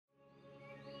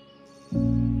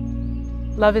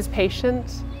Love is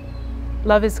patient.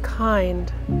 Love is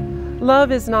kind.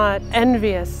 Love is not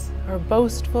envious or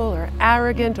boastful or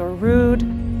arrogant or rude.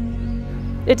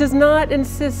 It does not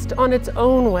insist on its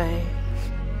own way.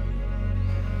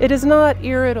 It is not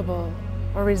irritable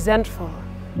or resentful.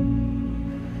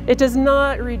 It does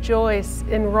not rejoice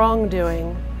in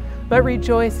wrongdoing, but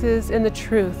rejoices in the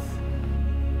truth.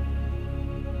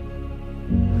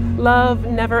 Love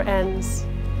never ends,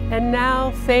 and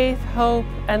now faith, hope,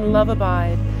 and love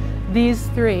abide, these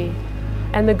three,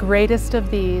 and the greatest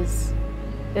of these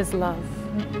is love.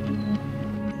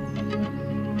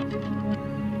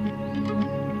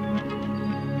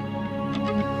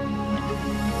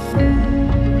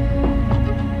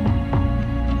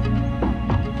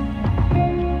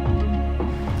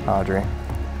 Audrey,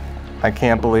 I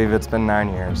can't believe it's been 9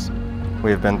 years.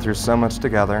 We have been through so much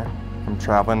together, from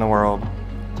traveling the world,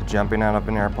 to jumping out of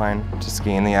an airplane, to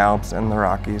skiing the Alps and the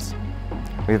Rockies.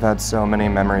 We've had so many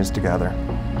memories together.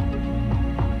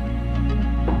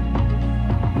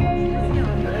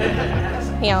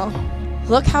 Neil,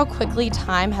 look how quickly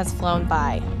time has flown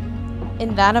by.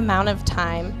 In that amount of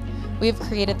time, we've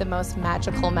created the most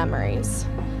magical memories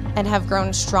and have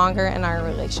grown stronger in our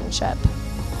relationship.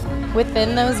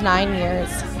 Within those 9 years,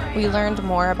 we learned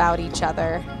more about each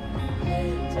other,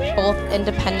 both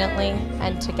independently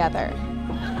and together.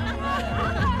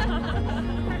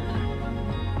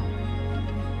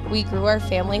 We grew our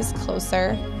families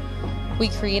closer, we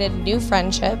created new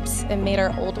friendships and made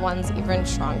our old ones even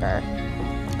stronger.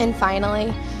 And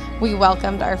finally, we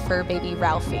welcomed our fur baby,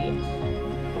 Ralphie.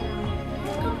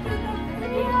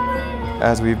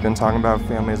 As we've been talking about,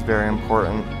 family is very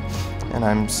important, and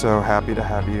I'm so happy to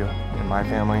have you in my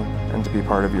family and to be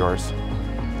part of yours.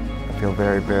 I feel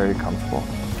very, very comfortable.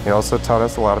 He also taught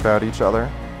us a lot about each other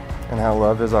and how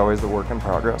love is always a work in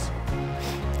progress.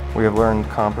 We have learned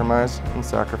compromise and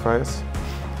sacrifice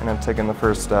and have taken the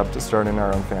first step to starting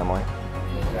our own family.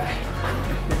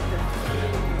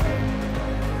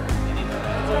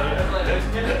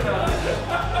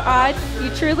 Aud, you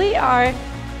truly are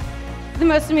the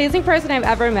most amazing person I've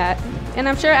ever met, and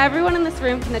I'm sure everyone in this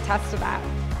room can attest to that.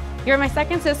 You're my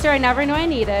second sister I never knew I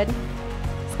needed.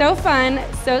 So fun,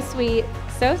 so sweet,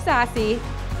 so sassy.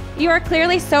 You are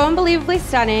clearly so unbelievably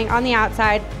stunning on the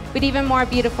outside, but even more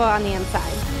beautiful on the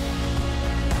inside.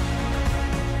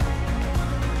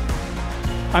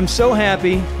 I'm so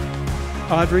happy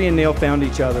Audrey and Neil found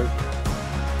each other.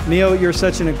 Neil, you're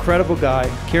such an incredible guy,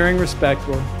 caring,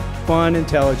 respectful, fun,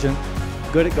 intelligent,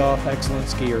 good at golf, excellent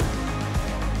skier.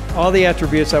 All the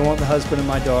attributes I want in the husband of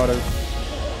my daughter.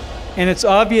 And it's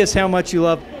obvious how much you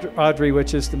love Audrey,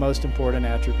 which is the most important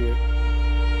attribute.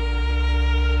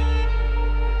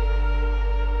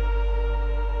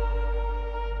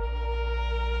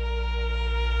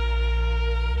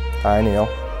 I, Neil,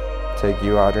 take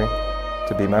you, Audrey,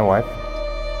 to be my wife.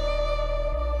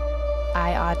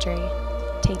 I, Audrey,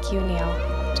 take you, Neil,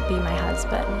 to be my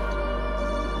husband.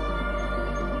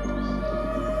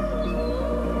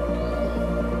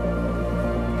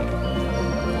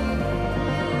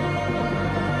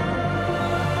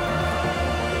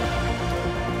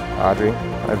 Audrey,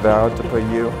 I vow to put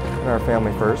you and our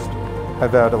family first. I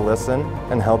vow to listen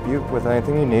and help you with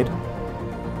anything you need.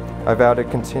 I vow to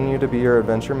continue to be your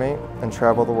adventure mate and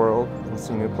travel the world and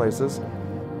see new places.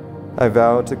 I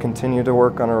vow to continue to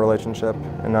work on our relationship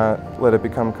and not let it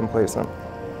become complacent.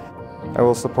 I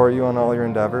will support you on all your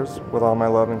endeavors with all my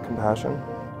love and compassion.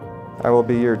 I will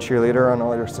be your cheerleader on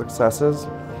all your successes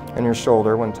and your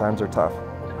shoulder when times are tough.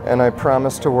 And I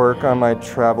promise to work on my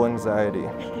travel anxiety,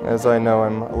 as I know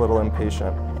I'm a little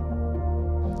impatient.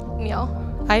 Neil,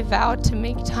 I vow to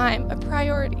make time a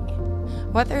priority,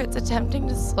 whether it's attempting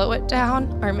to slow it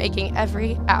down or making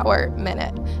every hour,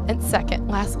 minute, and second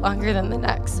last longer than the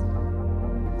next.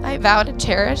 I vow to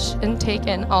cherish and take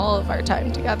in all of our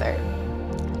time together.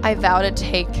 I vow to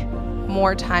take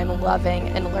more time loving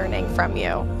and learning from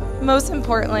you. Most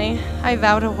importantly, I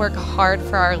vow to work hard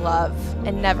for our love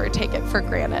and never take it for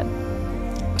granted.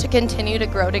 To continue to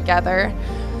grow together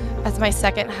as my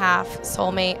second half,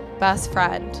 soulmate, best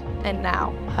friend, and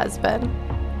now husband.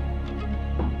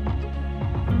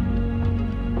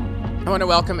 I want to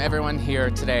welcome everyone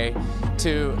here today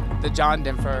to the John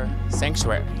Denver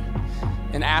Sanctuary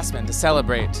in Aspen to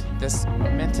celebrate this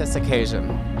momentous occasion.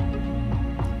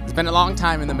 It's been a long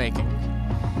time in the making,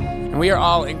 and we are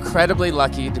all incredibly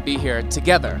lucky to be here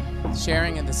together,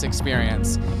 sharing in this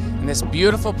experience in this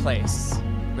beautiful place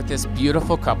with this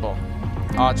beautiful couple,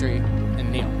 Audrey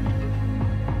and Neil.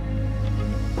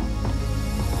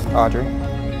 Audrey,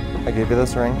 I give you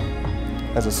this ring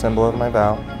as a symbol of my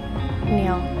vow.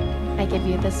 Neil, I give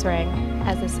you this ring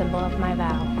as a symbol of my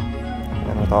vow.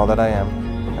 And with all that I am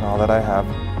and all that I have,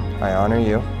 I honor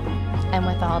you. And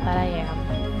with all that I am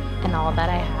and all that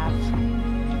I have,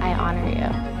 I honor you.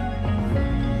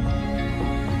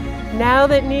 Now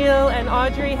that Neil and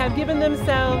Audrey have given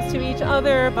themselves to each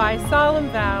other by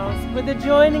solemn vows, with the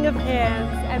joining of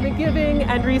hands and the giving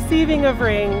and receiving of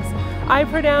rings, I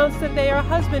pronounce that they are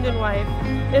husband and wife,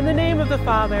 in the name of the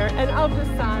Father, and of the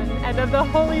Son, and of the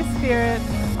Holy Spirit.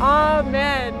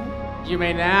 Amen. You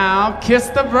may now kiss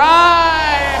the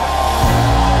bride.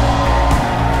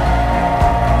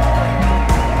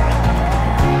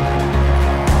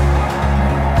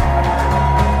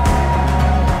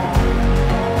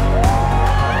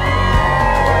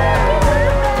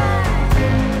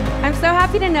 I'm so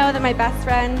happy to know that my best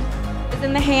friend is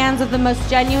in the hands of the most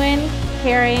genuine,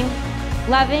 caring,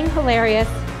 loving, hilarious,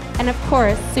 and of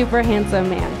course, super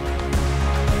handsome man.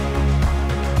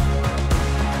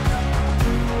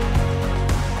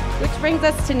 Which brings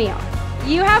us to Neil.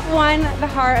 You have won the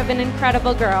heart of an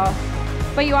incredible girl,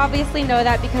 but you obviously know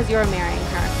that because you're marrying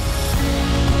her.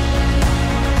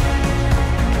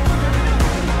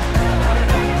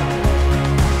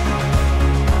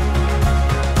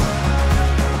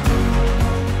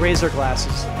 Raise our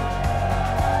glasses.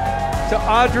 To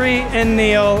Audrey and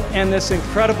Neil and this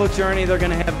incredible journey they're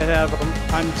going to have ahead of them.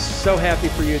 I'm so happy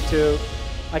for you two.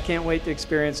 I can't wait to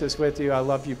experience this with you. I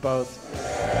love you both.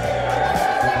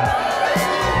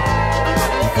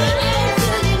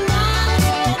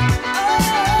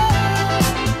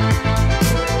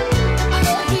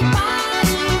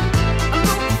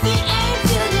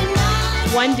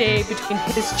 One day between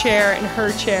his chair and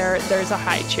her chair, there's a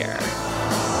high chair.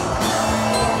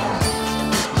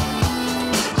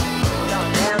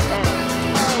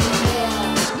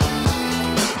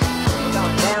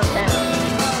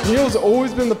 Neil's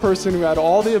always been the person who had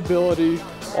all the ability,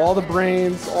 all the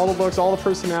brains, all the looks, all the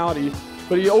personality,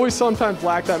 but he always sometimes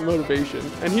lacked that motivation.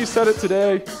 And he said it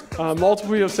today,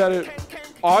 multiple people have said it.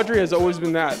 Audrey has always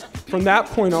been that. From that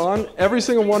point on, every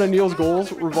single one of Neil's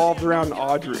goals revolved around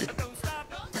Audrey.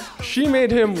 She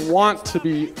made him want to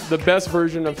be the best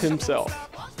version of himself.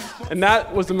 And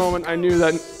that was the moment I knew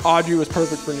that Audrey was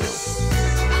perfect for Neil.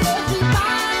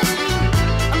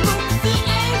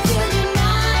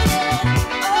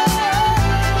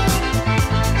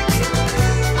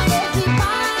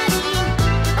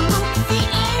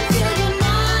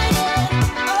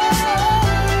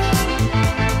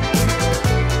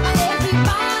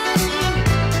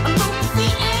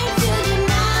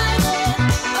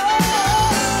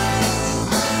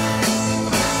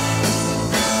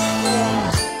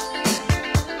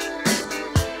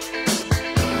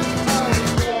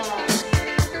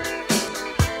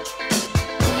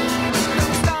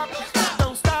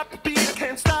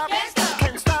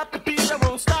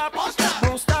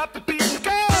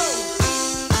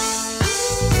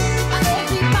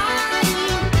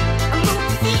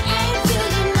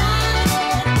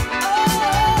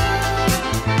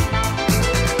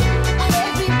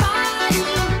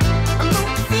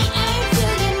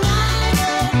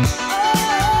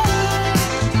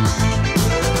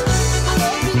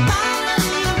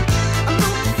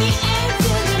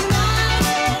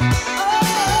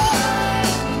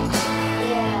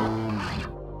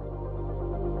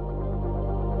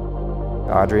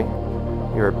 Audrey,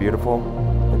 you are beautiful,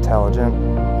 intelligent,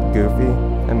 goofy,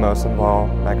 and most of all,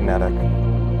 magnetic.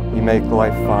 You make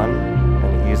life fun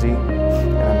and easy,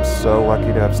 and I'm so lucky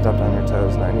to have stepped on your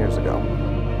toes 9 years ago.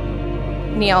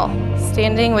 Neil,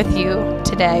 standing with you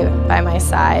today by my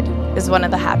side is one of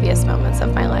the happiest moments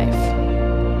of my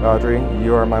life. Audrey,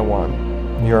 you are my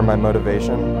one. You are my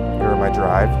motivation. You are my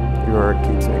drive. You are what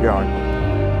keeps me going.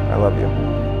 I love you.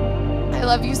 I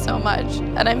love you so much,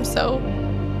 and I'm so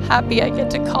happy I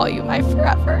get to call you my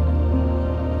forever.